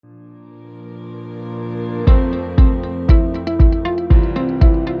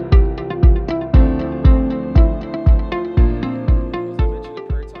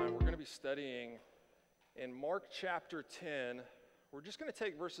Mark chapter 10. We're just going to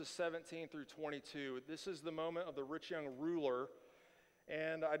take verses 17 through 22. This is the moment of the rich young ruler,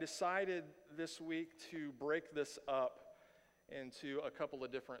 and I decided this week to break this up into a couple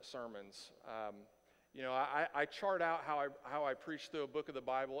of different sermons. I chart out how I preach through a book of the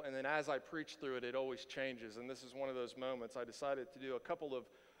Bible, and then as I preach through it, it always changes, and this is one of those moments. I decided to do a couple of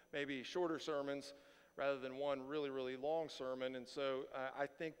maybe shorter sermons rather than one really, really long sermon, and so I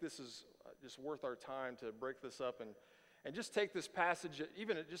think this is just worth our time to break this up and just take this passage,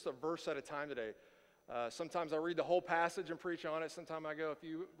 even just a verse at a time today. Sometimes I read the whole passage and preach on it. Sometimes I go a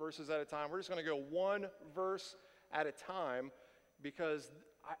few verses at a time. We're just going to go one verse at a time because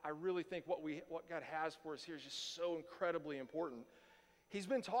I really think what God has for us here is just so incredibly important. He's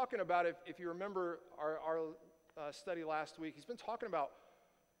been talking about, if you remember our study last week, he's been talking about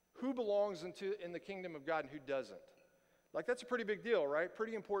who belongs in the kingdom of God and who doesn't. Like, that's a pretty big deal, right?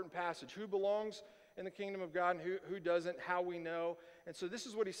 Pretty important passage. Who belongs in the kingdom of God and who doesn't, how we know. And so this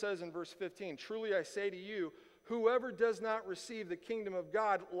is what he says in verse 15. Truly I say to you, whoever does not receive the kingdom of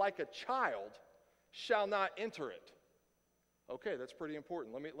God like a child shall not enter it. Okay, that's pretty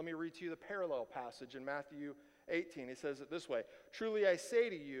important. Let me read to you the parallel passage in Matthew 18. He says it this way. Truly I say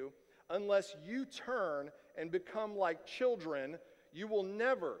to you, unless you turn and become like children, you will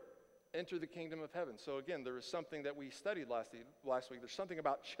never enter the kingdom of heaven. So again, there is something that we studied last week. There's something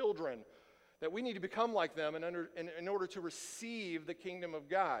about children that we need to become like them in order to receive the kingdom of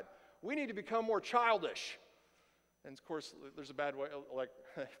God. We need to become more childish. And of course, there's a bad way, like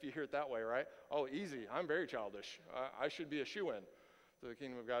if you hear it that way, right? Oh, easy, I'm very childish. I should be a shoo-in to the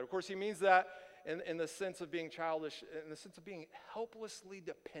kingdom of God. Of course, he means that in the sense of being childish, in the sense of being helplessly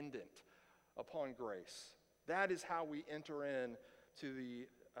dependent upon grace. That is how we enter in to the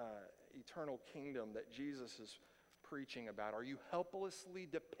eternal kingdom that Jesus is preaching about. Are you helplessly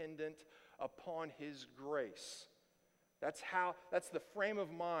dependent upon his grace? That's the frame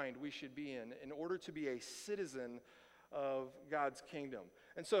of mind we should be in order to be a citizen of God's kingdom.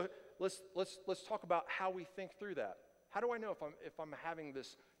 And so let's talk about how we think through that. How do I know if I'm having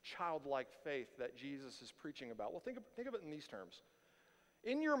this childlike faith that Jesus is preaching about? Well, think of it in these terms.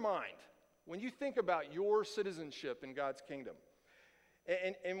 In your mind, when you think about your citizenship in God's kingdom,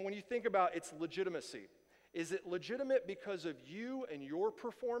 and when you think about its legitimacy, is it legitimate because of you and your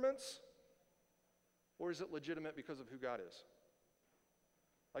performance? Or is it legitimate because of who God is?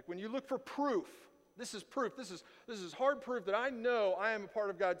 Like when you look for proof, this is proof, this is hard proof that I know I am a part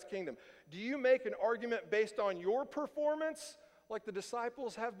of God's kingdom. Do you make an argument based on your performance, like the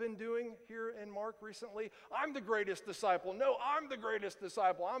disciples have been doing here in Mark recently? I'm the greatest disciple. No, I'm the greatest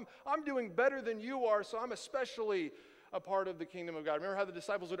disciple. I'm doing better than you are, so I'm especially a part of the kingdom of God. Remember how the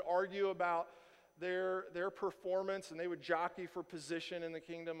disciples would argue about their performance and they would jockey for position in the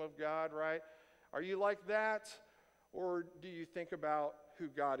kingdom of God, right? Are you like that? Or do you think about who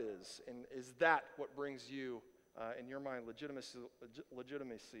God is? And is that what brings you, in your mind, legitimacy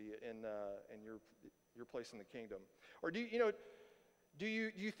in your place in the kingdom? Or do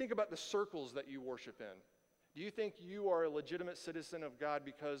you think about the circles that you worship in? Do you think you are a legitimate citizen of God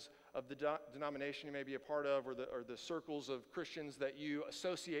because of the denomination you may be a part of, or the circles of Christians that you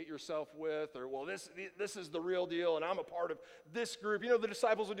associate yourself with, or, well, this is the real deal, and I'm a part of this group? You know, the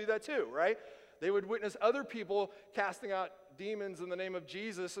disciples would do that too, right? They would witness other people casting out demons in the name of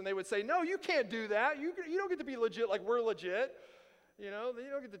Jesus, and they would say, no, you can't do that. You don't get to be legit like we're legit. You know, you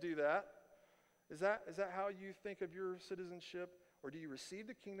don't get to do that. Is that how you think of your citizenship? Or do you receive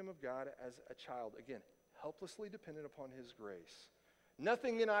the kingdom of God as a child? Again, helplessly dependent upon his grace.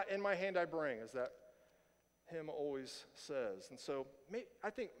 Nothing in my hand I bring, as that hymn always says. And so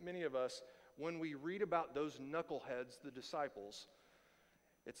I think many of us, when we read about those knuckleheads, the disciples,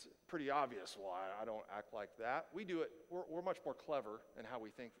 it's pretty obvious why I don't act like that. We do it, we're much more clever in how we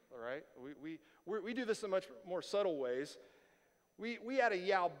think, all right? We do this in much more subtle ways. We add a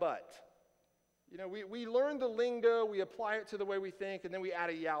yow but. You know, we learn the lingo, we apply it to the way we think, and then we add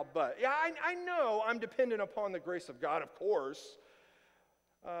a yow but. Yeah, I know I'm dependent upon the grace of God, of course,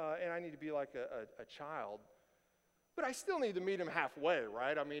 and I need to be like a child, but I still need to meet him halfway,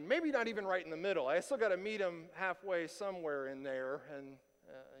 right? I mean, maybe not even right in the middle. I still got to meet him halfway somewhere in there, and,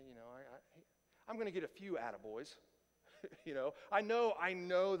 I'm going to get a few attaboys. I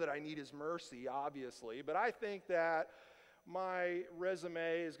know that I need his mercy, obviously, but I think that my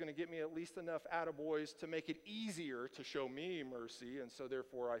resume is going to get me at least enough attaboys to make it easier to show me mercy, and so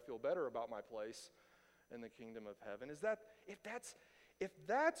therefore I feel better about my place in the kingdom of heaven. If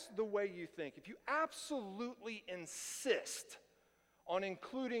that's the way you think, if you absolutely insist on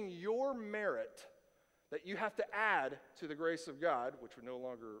including your merit that you have to add to the grace of God, which would no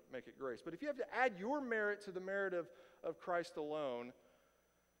longer make it grace, but if you have to add your merit to the merit of Christ alone,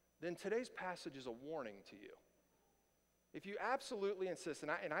 then today's passage is a warning to you. If you absolutely insist,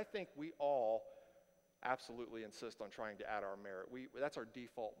 and I think we all absolutely insist on trying to add our merit. That's our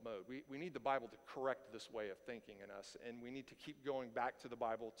default mode. We need the Bible to correct this way of thinking in us, and we need to keep going back to the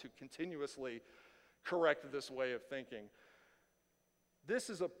Bible to continuously correct this way of thinking. This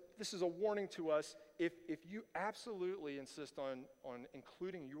is a warning to us. If you absolutely insist on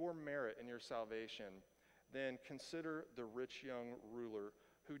including your merit in your salvation, then consider the rich young ruler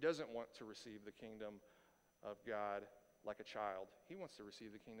who doesn't want to receive the kingdom of God like a child. He wants to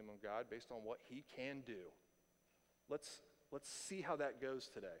receive the kingdom of God based on what he can do. Let's see how that goes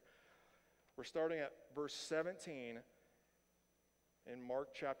today. We're starting at verse 17 in Mark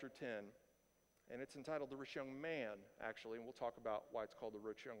chapter 10. And it's entitled The Rich Young Man, actually, and we'll talk about why it's called the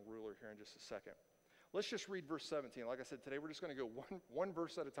rich young ruler here in just a second. Let's just read verse 17. Like I said, today we're just going to go one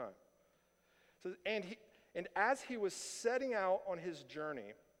verse at a time. It says, and as he was setting out on his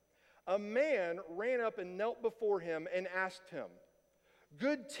journey, a man ran up and knelt before him and asked him,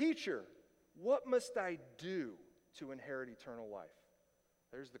 "Good teacher, what must I do to inherit eternal life?"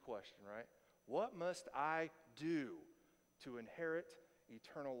 There's the question, right? What must I do to inherit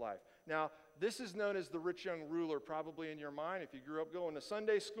eternal life? Now, this is known as the rich young ruler, probably in your mind. If you grew up going to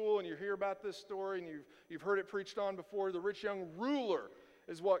Sunday school and you hear about this story and you've heard it preached on before, the rich young ruler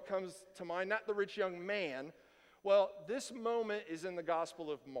is what comes to mind, not the rich young man. Well, this moment is in the Gospel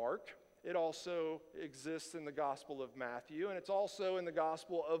of Mark. It also exists in the Gospel of Matthew, and it's also in the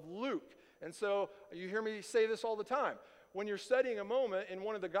Gospel of Luke. And so you hear me say this all the time. When you're studying a moment in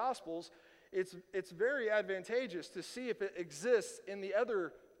one of the Gospels, it's very advantageous to see if it exists in the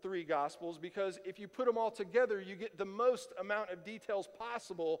other three Gospels, because if you put them all together, you get the most amount of details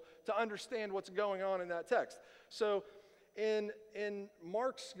possible to understand what's going on in that text. So in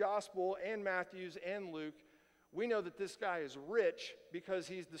Mark's Gospel and Matthew's and Luke, we know that this guy is rich because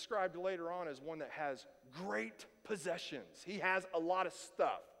he's described later on as one that has great possessions. He has a lot of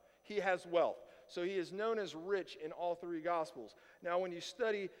stuff. He has wealth. So he is known as rich in all three Gospels. Now, when you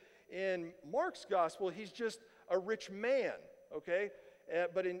study in Mark's Gospel, he's just a rich man, okay?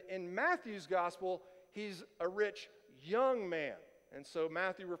 But in Matthew's Gospel, he's a rich young man. And so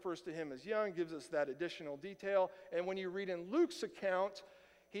Matthew refers to him as young, gives us that additional detail. And when you read in Luke's account,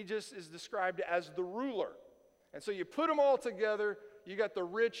 he just is described as the ruler. And so you put them all together, you got the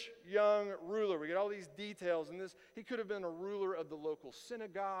rich young ruler. We get all these details in this. He could have been a ruler of the local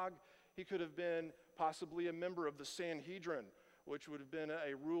synagogue. He could have been possibly a member of the Sanhedrin, which would have been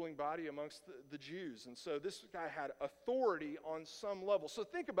a ruling body amongst the Jews. And so this guy had authority on some level. So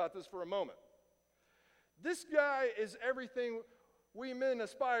think about this for a moment. This guy is everything we men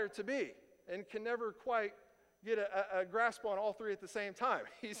aspire to be and can never quite get a grasp on all three at the same time.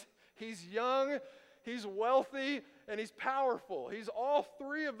 He's young, he's wealthy, and he's powerful. He's all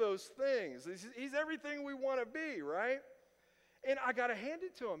three of those things. He's everything we want to be, right? And I got to hand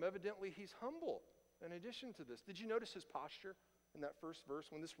it to him. Evidently, he's humble in addition to this. Did you notice his posture in that first verse?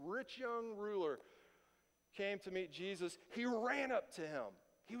 When this rich young ruler came to meet Jesus, he ran up to him.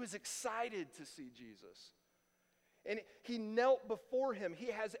 He was excited to see Jesus. And he knelt before him.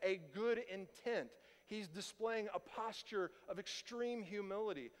 He has a good intent. He's displaying a posture of extreme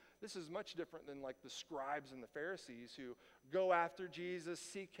humility. This is much different than like the scribes and the Pharisees who go after Jesus,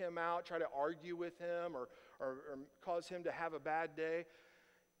 seek him out, try to argue with him or cause him to have a bad day.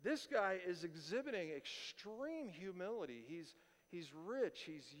 This guy is exhibiting extreme humility. He's rich,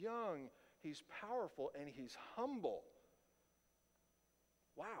 he's young, he's powerful, and he's humble.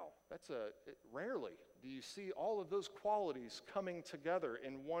 Wow, rarely do you see all of those qualities coming together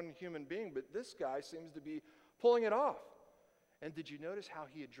in one human being, but this guy seems to be pulling it off. And did you notice how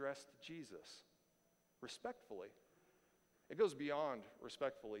he addressed Jesus? Respectfully. It goes beyond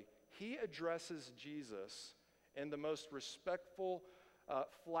respectfully. He addresses Jesus in the most respectful,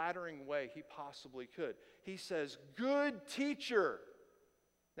 flattering way he possibly could. He says, "Good teacher."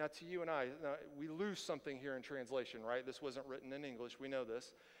 Now, to you and I, we lose something here in translation, right? This wasn't written in English. We know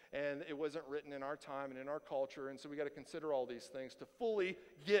this. And it wasn't written in our time and in our culture. And so we got to consider all these things to fully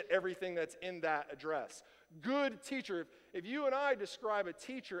get everything that's in that address. Good teacher. If you and I describe a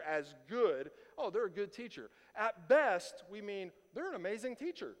teacher as good, oh, they're a good teacher. At best, we mean they're an amazing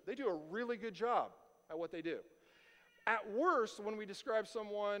teacher. They do a really good job at what they do. At worst, when we describe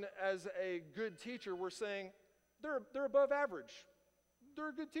someone as a good teacher, we're saying they're above average. They're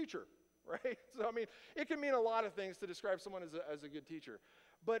a good teacher, right? So, I mean, it can mean a lot of things to describe someone as a good teacher.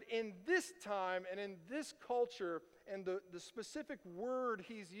 But in this time and in this culture, and the specific word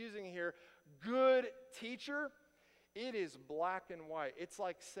he's using here, good teacher, it is black and white. It's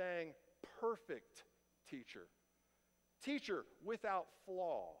like saying perfect teacher. Teacher without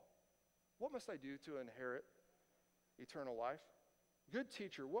flaw. What must I do to inherit eternal life? Good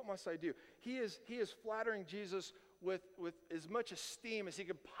teacher, what must I do? He is flattering Jesus with as much esteem as he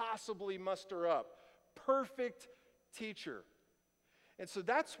could possibly muster up. Perfect teacher. And so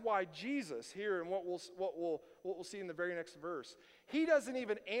that's why Jesus here, and what we'll see in the very next verse, he doesn't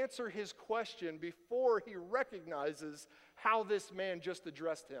even answer his question before he recognizes how this man just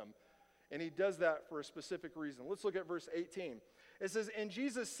addressed him. And he does that for a specific reason. Let's look at verse 18. It says, "And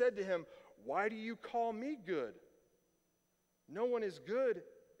Jesus said to him, 'Why do you call me good? No one is good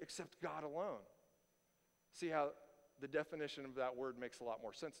except God alone.'" See how the definition of that word makes a lot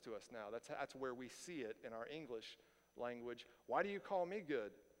more sense to us now. That's where we see it in our English language. Why do you call me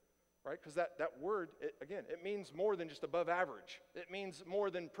good? Right? Because that word, it means more than just above average. It means more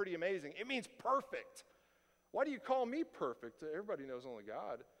than pretty amazing. It means perfect. Why do you call me perfect? Everybody knows only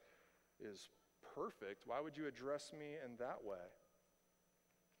God is perfect. Why would you address me in that way?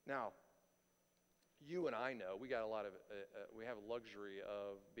 Now, you and I know we got a lot of we have a luxury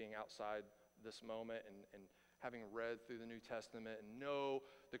of being outside this moment and having read through the New Testament and know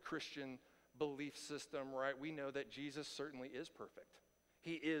the Christian belief system, right? We know that Jesus certainly is perfect.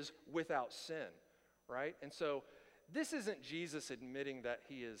 He is without sin, right? And so this isn't Jesus admitting that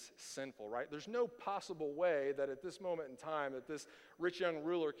he is sinful, right? There's no possible way that at this moment in time that this rich young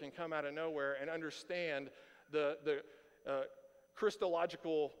ruler can come out of nowhere and understand the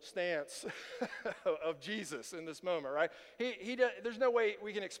Christological stance of Jesus in this moment, right? There's no way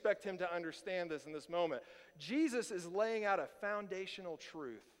we can expect him to understand this in this moment. Jesus is laying out a foundational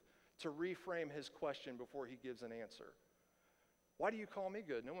truth to reframe his question before he gives an answer. Why do you call me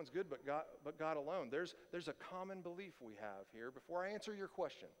good? No one's good but God alone. There's a common belief we have here. Before I answer your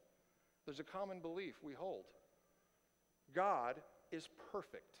question, there's a common belief we hold. God is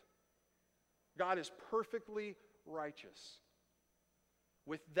perfect. God is perfectly righteous.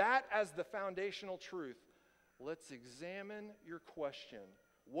 With that as the foundational truth, let's examine your question.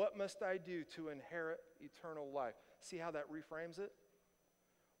 What must I do to inherit eternal life? See how that reframes it?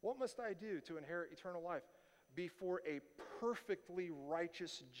 What must I do to inherit eternal life? Before a perfectly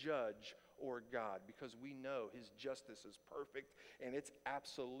righteous judge or God, because we know his justice is perfect and it's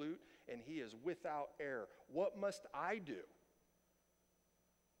absolute and he is without error. What must I do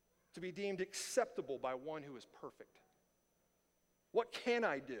to be deemed acceptable by one who is perfect? What can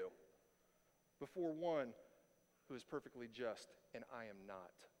I do before one who is perfectly just and I am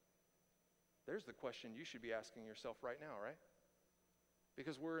not? There's the question you should be asking yourself right now, right?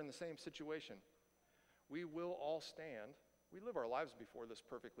 Because we're in the same situation. We will all stand. We live our lives before this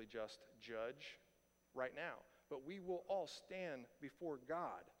perfectly just judge right now. But we will all stand before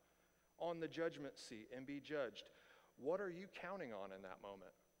God on the judgment seat and be judged. What are you counting on in that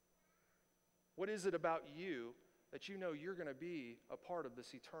moment? What is it about you that you know you're going to be a part of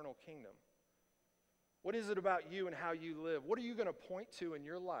this eternal kingdom? What is it about you and how you live? What are you going to point to in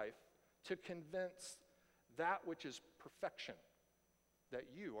your life to convince that which is perfection, that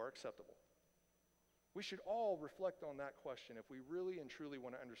you are acceptable? We should all reflect on that question if we really and truly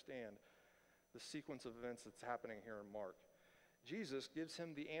want to understand the sequence of events that's happening here in Mark. Jesus gives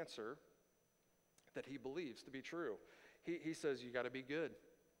him the answer that he believes to be true. He says, you got to be good.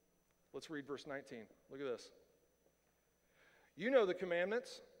 Let's read verse 19. Look at this. You know the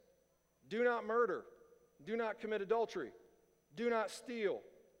commandments. Do not murder. Do not commit adultery. Do not steal.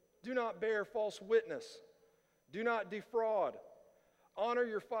 Do not bear false witness. Do not defraud. Honor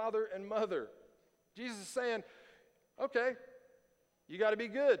your father and mother. Jesus is saying, okay, you got to be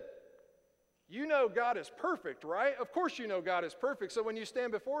good. You know God is perfect, right? Of course you know God is perfect. So when you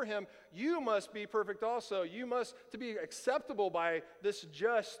stand before him, you must be perfect also. You must, to be acceptable by this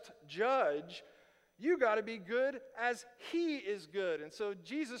just judge, you got to be good as he is good. And so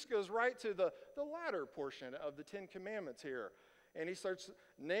Jesus goes right to the latter portion of the 10 Commandments here. And he starts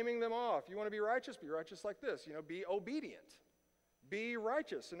naming them off. You want to be righteous like this. Be obedient. Be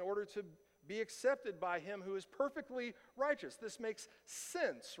righteous in order to be accepted by him who is perfectly righteous. This makes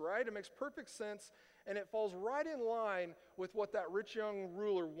sense, right? It makes perfect sense, and it falls right in line with what that rich young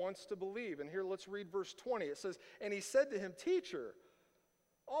ruler wants to believe. And here, let's read verse 20. It says, and he said to him, Teacher,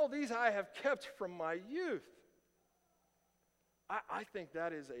 all these I have kept from my youth. I think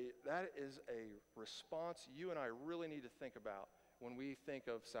that is a response you and I really need to think about when we think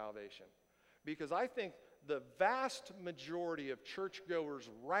of salvation. Because I think the vast majority of churchgoers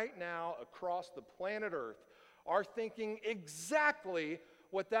right now across the planet Earth are thinking exactly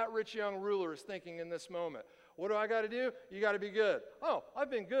what that rich young ruler is thinking in this moment. What do I got to do? You got to be good. Oh, I've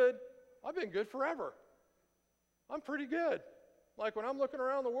been good. I've been good forever. I'm pretty good. Like when I'm looking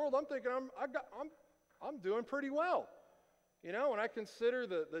around the world, I'm thinking I'm doing pretty well. You know, when I consider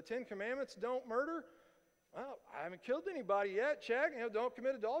the 10 Commandments, don't murder. Well, I haven't killed anybody yet. Check. You know, don't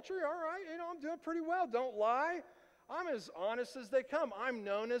commit adultery. All right. You know, I'm doing pretty well. Don't lie. I'm as honest as they come. I'm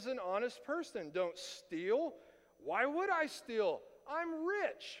known as an honest person. Don't steal. Why would I steal? I'm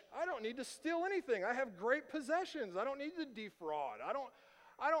rich. I don't need to steal anything. I have great possessions. I don't need to defraud. I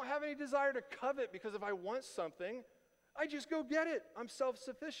don't have any desire to covet, because if I want something, I just go get it. I'm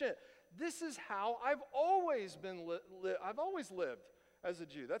self-sufficient. This is how I've always been. I've always lived as a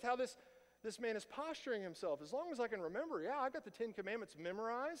Jew. That's how this man is posturing himself. As long as I can remember, yeah, I got the 10 Commandments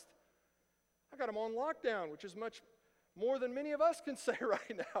memorized. I got them on lockdown, which is much more than many of us can say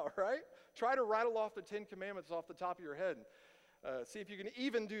right now, right? Try to rattle off the 10 Commandments off the top of your head. See if you can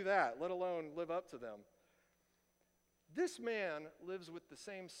even do that, let alone live up to them. This man lives with the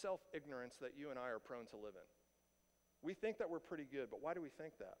same self-ignorance that you and I are prone to live in. We think that we're pretty good, but why do we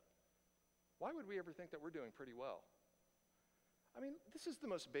think that? Why would we ever think that we're doing pretty well? I mean, this is the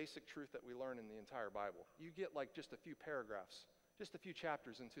most basic truth that we learn in the entire Bible. You get like just a few paragraphs, just a few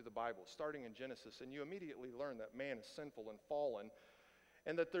chapters into the Bible, starting in Genesis, and you immediately learn that man is sinful and fallen,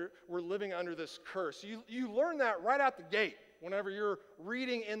 and that we're living under this curse. You learn that right out the gate whenever you're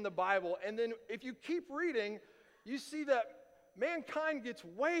reading in the Bible, and then if you keep reading, you see that mankind gets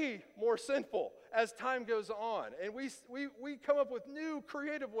way more sinful as time goes on, and we come up with new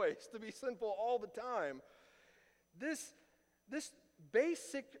creative ways to be sinful all the time. This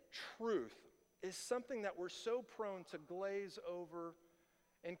basic truth is something that we're so prone to glaze over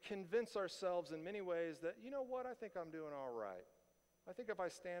and convince ourselves in many ways that, you know what, I think I'm doing all right. I think if I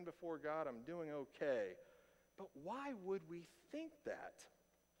stand before God, I'm doing okay. But why would we think that?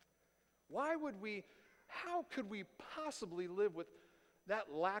 How could we possibly live with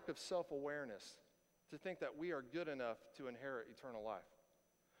that lack of self-awareness to think that we are good enough to inherit eternal life?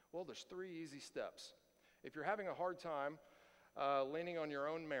 Well, there's 3 easy steps. If you're having a hard time leaning on your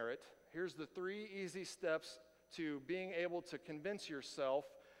own merit, here's the 3 easy steps to being able to convince yourself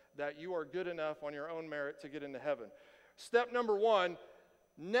that you are good enough on your own merit to get into heaven. Step number 1,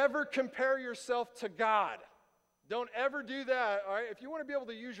 never compare yourself to God. Don't ever do that, all right? If you want to be able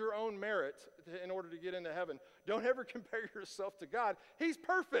to use your own merit in order to get into heaven, don't ever compare yourself to God. He's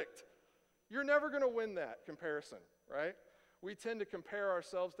perfect. You're never going to win that comparison, right? We tend to compare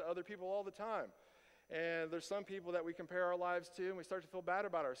ourselves to other people all the time. And there's some people that we compare our lives to, and we start to feel bad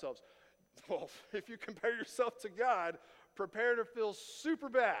about ourselves. Well, if you compare yourself to God, prepare to feel super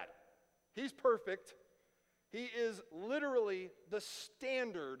bad. He's perfect. He is literally the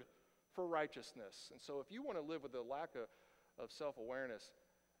standard for righteousness. And so if you want to live with a lack of self-awareness,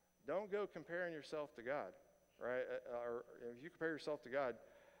 don't go comparing yourself to God, right? Or if you compare yourself to God,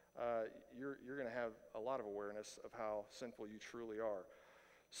 you're going to have a lot of awareness of how sinful you truly are.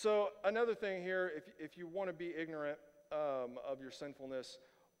 So another thing here, if you want to be ignorant of your sinfulness,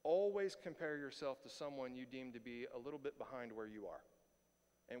 always compare yourself to someone you deem to be a little bit behind where you are.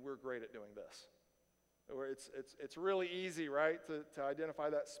 And we're great at doing this. It's really easy, right, to identify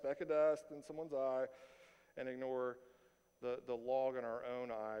that speck of dust in someone's eye and ignore the log in our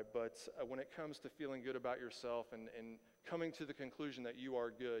own eye. But when it comes to feeling good about yourself and coming to the conclusion that you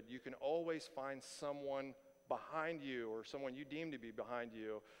are good, you can always find someone behind you or someone you deem to be behind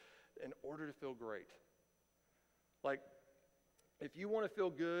you in order to feel great. Like, if you want to feel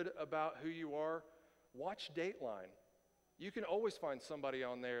good about who you are, watch Dateline. You can always find somebody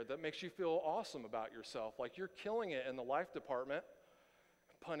on there that makes you feel awesome about yourself, like you're killing it in the life department.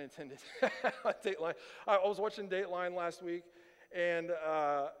 Pun intended. Dateline. I was watching Dateline last week, and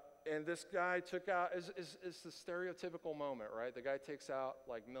this guy took out, is the stereotypical moment, right? The guy takes out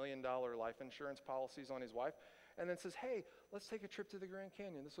like $1 million life insurance policies on his wife, and then says, hey, let's take a trip to the Grand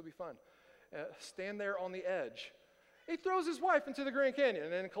Canyon. This will be fun. Stand there on the edge. He throws his wife into the Grand Canyon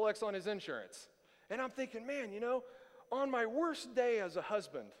and then collects on his insurance. And I'm thinking, man, you know, on my worst day as a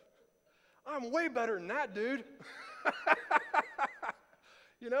husband, I'm way better than that dude.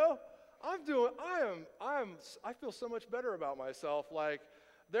 You know, I feel so much better about myself. Like,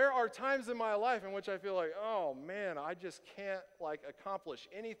 there are times in my life in which I feel like, oh man, I just can't like accomplish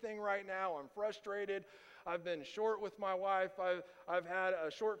anything right now. I'm frustrated. I've been short with my wife. I've had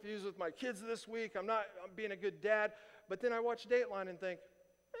a short fuse with my kids this week. I'm being a good dad. But then I watch Dateline and think,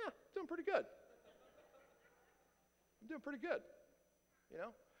 yeah, I'm doing pretty good. I'm doing pretty good. You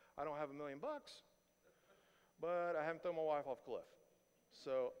know, I don't have $1 million, but I haven't thrown my wife off a cliff.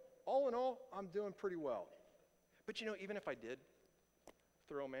 So all in all, I'm doing pretty well. But you know, even if I did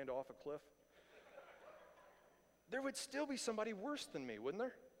throw Amanda off a cliff, there would still be somebody worse than me, wouldn't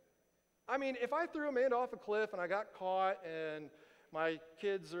there? I mean, if I threw Amanda off a cliff and I got caught and my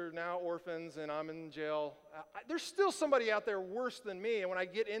kids are now orphans and I'm in jail, there's still somebody out there worse than me. And when I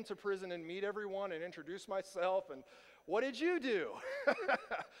get into prison and meet everyone and introduce myself and, what did you do?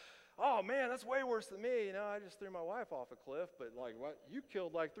 Oh man, that's way worse than me. I just threw my wife off a cliff, but like what? You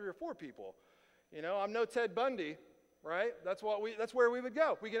killed like 3 or 4 people. I'm no Ted Bundy, right? That's where we would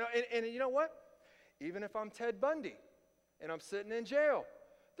go. And you know what? Even if I'm Ted Bundy and I'm sitting in jail,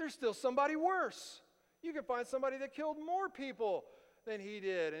 there's still somebody worse. You can find somebody that killed more people than he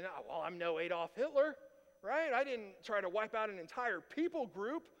did. And I'm no Adolf Hitler, right? I didn't try to wipe out an entire people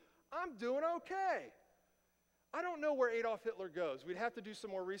group. I'm doing okay. I don't know where Adolf Hitler goes. We'd have to do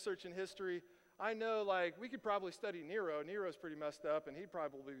some more research in history. I know, we could probably study Nero. Nero's pretty messed up, and he'd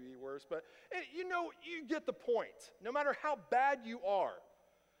probably be worse. But, you get the point. No matter how bad you are,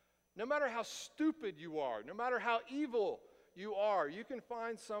 no matter how stupid you are, no matter how evil you are, you can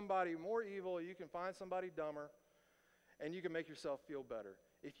find somebody more evil, you can find somebody dumber, and you can make yourself feel better.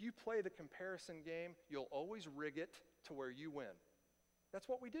 If you play the comparison game, you'll always rig it to where you win. That's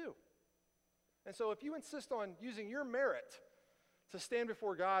what we do. And so if you insist on using your merit to stand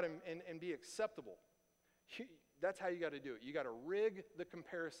before God and be acceptable, that's how you got to do it. You got to rig the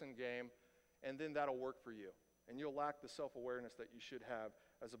comparison game, and then that'll work for you. And you'll lack the self-awareness that you should have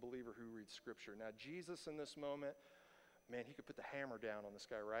as a believer who reads Scripture. Now, Jesus in this moment, man, he could put the hammer down on this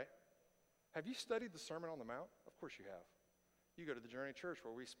guy, right? Have you studied the Sermon on the Mount? Of course you have. You go to the Journey Church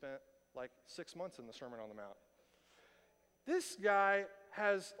where we spent 6 months in the Sermon on the Mount. This guy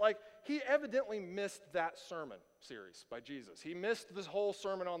he evidently missed that sermon series by Jesus. He missed this whole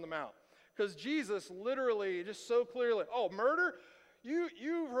Sermon on the Mount. Because Jesus literally, just so clearly, murder?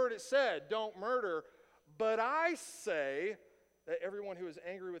 You've heard it said, don't murder. But I say that everyone who is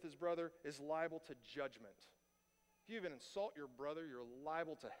angry with his brother is liable to judgment. If you even insult your brother, you're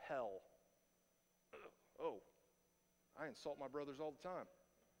liable to hell. Oh, I insult my brothers all the time.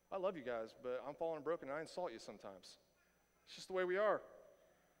 I love you guys, but I'm fallen and broken and I insult you sometimes. It's just the way we are.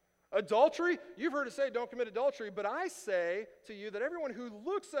 Adultery, you've heard it say don't commit adultery, but I say to you that everyone who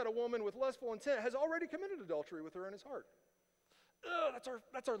looks at a woman with lustful intent has already committed adultery with her in his heart.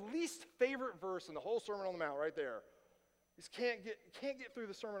 That's our least favorite verse in the whole Sermon on the Mount right there. You just can't get through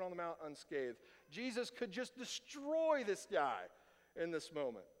the Sermon on the Mount unscathed. Jesus could just destroy this guy in this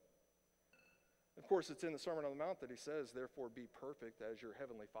moment. Of course, it's in the Sermon on the Mount that he says, therefore be perfect as your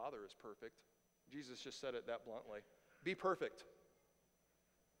heavenly Father is perfect. Jesus just said it that bluntly. Be perfect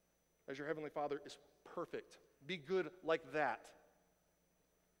as your heavenly Father is perfect. Be good like that.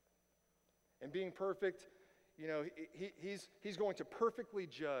 And being perfect, he's going to perfectly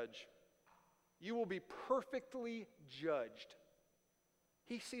judge. You will be perfectly judged.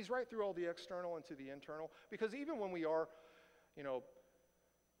 He sees right through all the external into the internal. Because even when we are,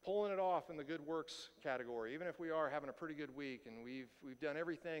 pulling it off in the good works category, even if we are having a pretty good week and we've done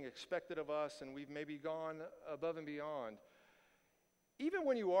everything expected of us and we've maybe gone above and beyond, even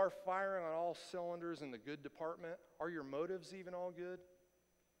when you are firing on all cylinders in the good department, are your motives even all good?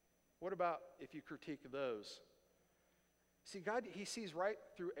 What about if you critique those? See, God, he sees right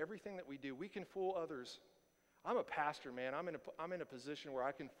through everything that we do. We can fool others. I'm a pastor, man. I'm in a position where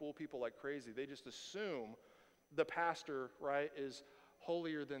I can fool people like crazy. They just assume the pastor, right, is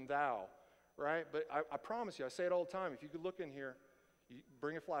holier than thou, right? But I promise you, I say it all the time. If you could look in here, you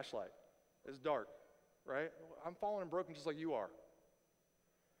bring a flashlight. It's dark, right? I'm fallen and broken just like you are.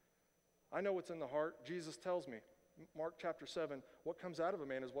 I know what's in the heart. Jesus tells me, Mark chapter 7, what comes out of a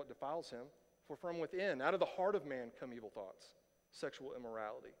man is what defiles him. For from within, out of the heart of man, come evil thoughts, sexual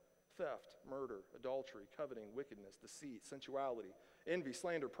immorality, theft, murder, adultery, coveting, wickedness, deceit, sensuality, envy,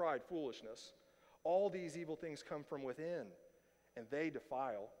 slander, pride, foolishness. All these evil things come from within, and they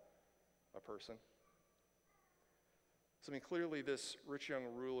defile a person. So, clearly this rich young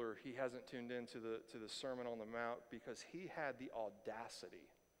ruler, he hasn't tuned into the Sermon on the Mount because he had the audacity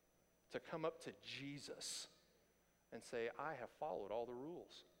to come up to Jesus and say, I have followed all the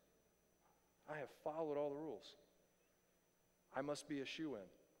rules. I have followed all the rules. I must be a shoo-in.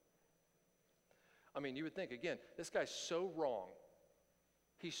 You would think, again, this guy's so wrong.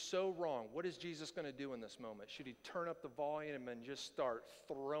 He's so wrong. What is Jesus going to do in this moment? Should he turn up the volume and just start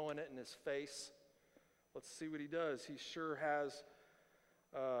throwing it in his face? Let's see what he does. He sure has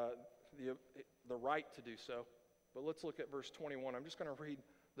the right to do so. But let's look at verse 21. I'm just going to read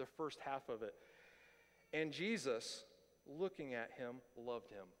the first half of it. And Jesus, looking at him, loved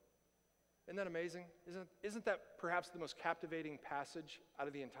him. Isn't that amazing? Isn't that perhaps the most captivating passage out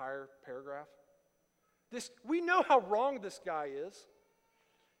of the entire paragraph? We know how wrong this guy is.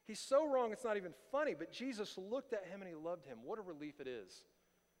 He's so wrong it's not even funny, but Jesus looked at him and he loved him. What a relief it is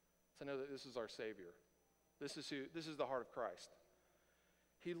to know that this is our Savior. This is the heart of Christ.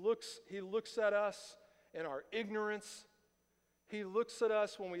 He looks at us in our ignorance. He looks at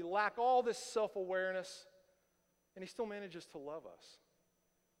us when we lack all this self-awareness, and he still manages to love us.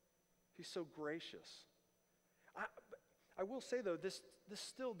 He's so gracious. I will say, though, this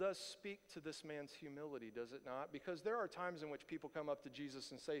still does speak to this man's humility, does it not? Because there are times in which people come up to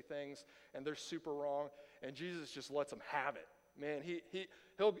Jesus and say things, and they're super wrong, and Jesus just lets them have it. Man,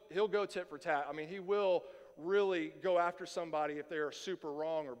 he'll go tit for tat. I mean, he will really go after somebody if they are super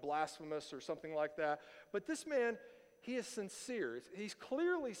wrong or blasphemous or something like that. But this man, he is sincere. He's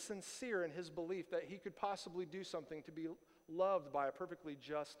clearly sincere in his belief that he could possibly do something to be loved by a perfectly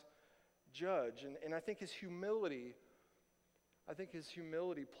just judge. And I think his humility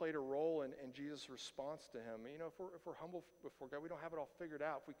played a role in Jesus' response to him. You know, if we're humble before God, we don't have it all figured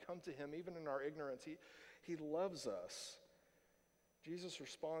out. If we come to him, even in our ignorance, he loves us. Jesus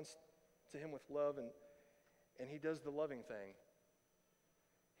responds to him with love, and he does the loving thing.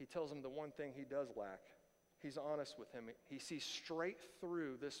 He tells him the one thing he does lack. He's honest with him. He sees straight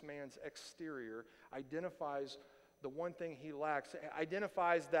through this man's exterior, identifies the one thing he lacks,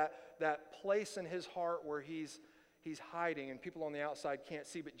 identifies that place in his heart where he's hiding and people on the outside can't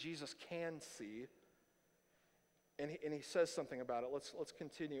see, but Jesus can see. And he says something about it. Let's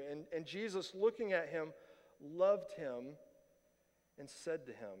continue. And Jesus, looking at him, loved him and said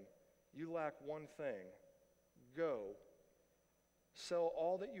to him, "You lack one thing. Go, sell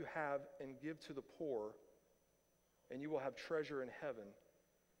all that you have and give to the poor, and you will have treasure in heaven,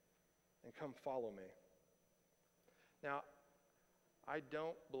 and come follow me." Now, I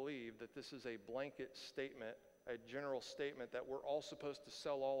don't believe that this is a blanket statement, a general statement that we're all supposed to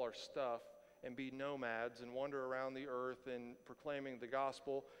sell all our stuff and be nomads and wander around the earth and proclaiming the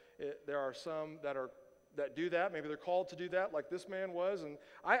gospel. There are some that do that. Maybe they're called to do that, like this man was.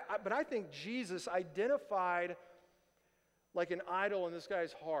 But I think Jesus identified like an idol in this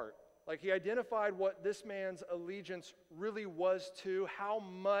guy's heart. Like he identified what this man's allegiance really was to, how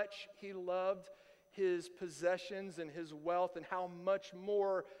much he loved his possessions and his wealth, and how much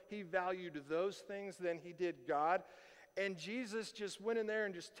more he valued those things than he did God. And Jesus just went in there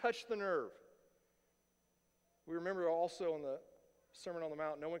and just touched the nerve. We remember also in the Sermon on the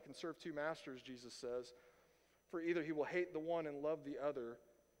Mount, no one can serve two masters, Jesus says, for either he will hate the one and love the other,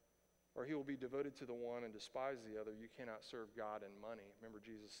 or he will be devoted to the one and despise the other. You cannot serve God and money. Remember,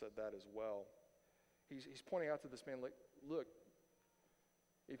 Jesus said that as well. He's pointing out to this man, like, look,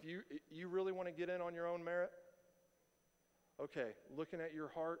 if you really want to get in on your own merit, okay, looking at your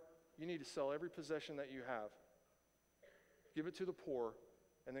heart, you need to sell every possession that you have. Give it to the poor,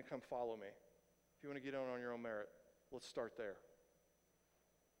 and then come follow me. If you want to get in on your own merit, let's start there.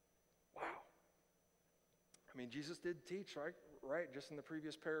 Wow. I mean, Jesus did teach, right? Just in the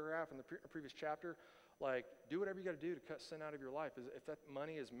previous paragraph, in the previous chapter, like, do whatever you got to do to cut sin out of your life. If that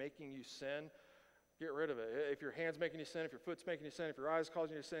money is making you sin, get rid of it. If your hand's making you sin, if your foot's making you sin, if your eye's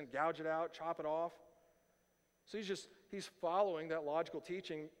causing you to sin, gouge it out, chop it off. So he's following that logical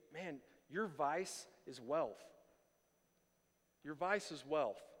teaching. Man, your vice is wealth. Your vice is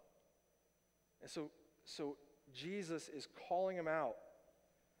wealth. And so Jesus is calling him out.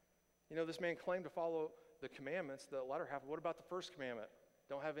 You know, this man claimed to follow the commandments, the latter half. What about the first commandment?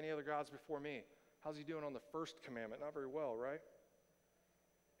 Don't have any other gods before me. How's he doing on the first commandment? Not very well, right?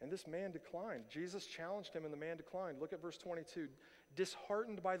 And this man declined. Jesus challenged him and the man declined. Look at verse 22.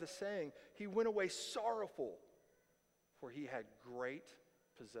 Disheartened by the saying, he went away sorrowful, for he had great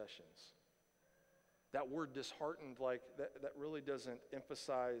possessions. That word disheartened, like that really doesn't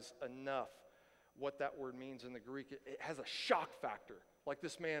emphasize enough what that word means in the Greek. It has a shock factor. Like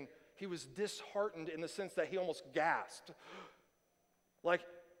this man, he was disheartened in the sense that he almost gasped. Like,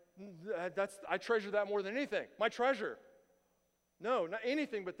 I treasure that more than anything. My treasure. No, not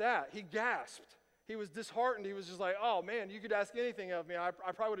anything but that. He gasped. He was disheartened. He was just like, oh man, you could ask anything of me. I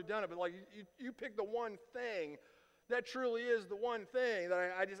probably would have done it, but like you picked the one thing that truly is the one thing that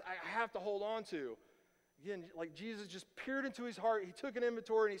I have to hold on to. Again, like Jesus just peered into his heart. He took an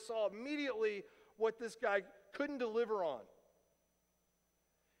inventory and he saw immediately what this guy couldn't deliver on.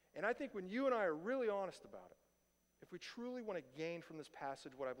 And I think when you and I are really honest about it, if we truly want to gain from this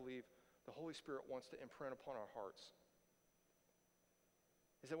passage what I believe the Holy Spirit wants to imprint upon our hearts,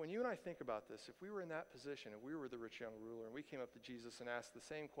 is that when you and I think about this, if we were in that position and we were the rich young ruler and we came up to Jesus and asked the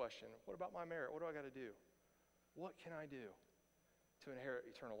same question, what about my merit? What do I got to do? What can I do to inherit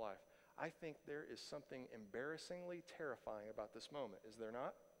eternal life? I think there is something embarrassingly terrifying about this moment, is there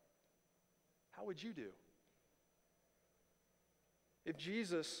not? How would you do? If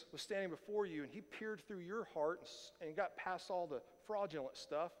Jesus was standing before you and he peered through your heart and got past all the fraudulent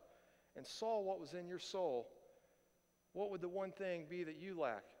stuff and saw what was in your soul, what would the one thing be that you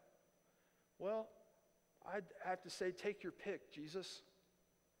lack? Well, I'd have to say, take your pick, Jesus.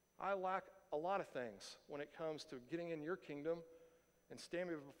 I lack a lot of things when it comes to getting in your kingdom and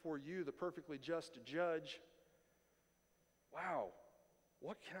standing before you, the perfectly just judge. Wow,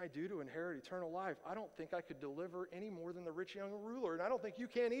 what can I do to inherit eternal life? I don't think I could deliver any more than the rich young ruler, and I don't think you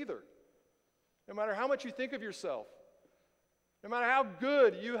can either. No matter how much you think of yourself, no matter how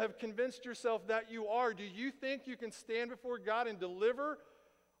good you have convinced yourself that you are, do you think you can stand before God and deliver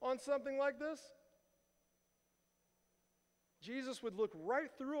on something like this? Jesus would look right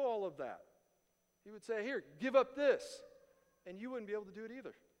through all of that. He would say, here, give up this. And you wouldn't be able to do it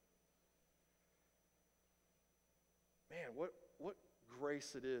either. Man, what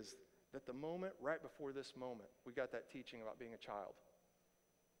grace it is that the moment right before this moment, we got that teaching about being a child.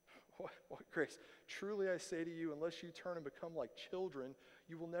 What grace. Truly I say to you, unless you turn and become like children,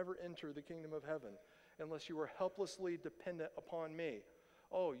 you will never enter the kingdom of heaven unless you are helplessly dependent upon me.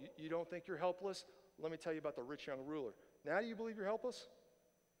 Oh, you don't think you're helpless? Let me tell you about the rich young ruler. Now do you believe you're helpless?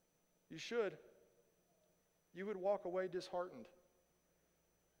 You should. You would walk away disheartened.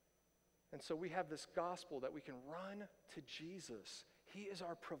 And so we have this gospel that we can run to Jesus. He is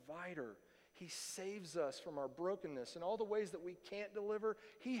our provider. He saves us from our brokenness and all the ways that we can't deliver.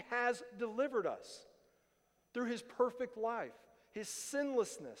 He has delivered us through his perfect life, his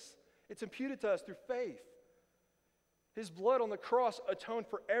sinlessness. It's imputed to us through faith. His blood on the cross atoned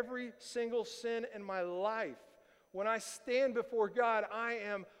for every single sin in my life. When I stand before God, I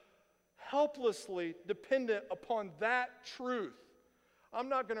am helplessly dependent upon that truth. I'm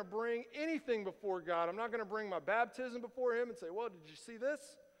not going to bring anything before God. I'm not going to bring my baptism before him and say, well, did you see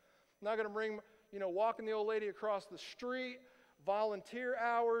this? I'm not going to bring, walking the old lady across the street, volunteer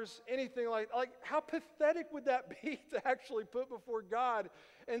hours, anything like how pathetic would that be to actually put before God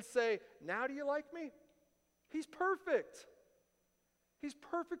and say, now do you like me? He's perfect. He's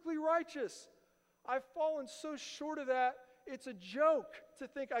perfectly righteous. I've fallen so short of that, it's a joke to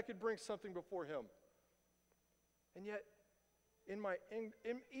think I could bring something before him. And yet,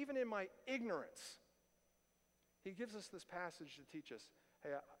 even in my ignorance, he gives us this passage to teach us, hey,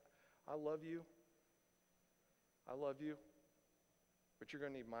 I love you, but you're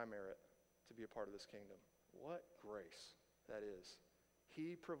going to need my merit to be a part of this kingdom. What grace that is.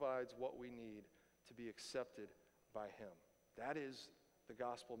 He provides what we need to be accepted by him. That is the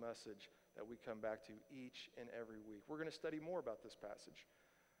gospel message that we come back to each and every week. We're going to study more about this passage.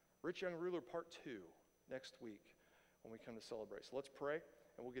 Rich Young Ruler Part 2 next week when we come to celebrate. So let's pray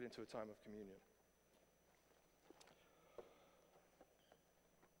and we'll get into a time of communion.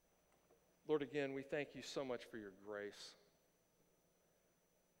 Lord, again, we thank you so much for your grace.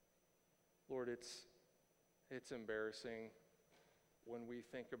 Lord, it's embarrassing when we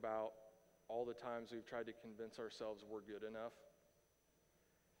think about all the times we've tried to convince ourselves we're good enough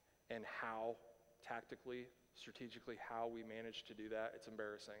and how tactically, strategically, how we manage to do that. It's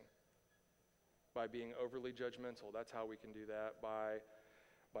embarrassing. By being overly judgmental, that's how we can do that. By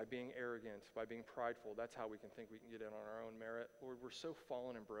being arrogant, by being prideful, that's how we can think we can get in on our own merit. Lord, we're so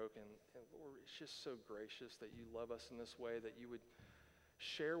fallen and broken. And Lord, it's just so gracious that you love us in this way, that you would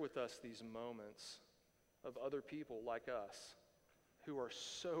share with us these moments of other people like us who are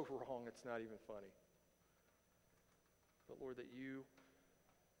so wrong it's not even funny. But Lord, that you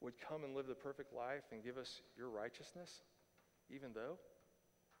would come and live the perfect life and give us your righteousness, even though.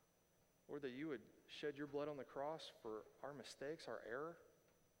 Lord, that you would shed your blood on the cross for our mistakes, our error.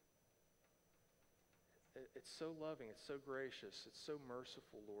 It's so loving, it's so gracious, it's so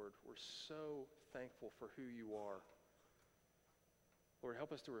merciful, Lord. We're so thankful for who you are. Lord,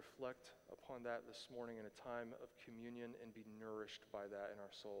 help us to reflect upon that this morning in a time of communion and be nourished by that in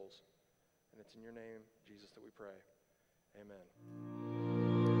our souls. And it's in your name, Jesus, that we pray. Amen.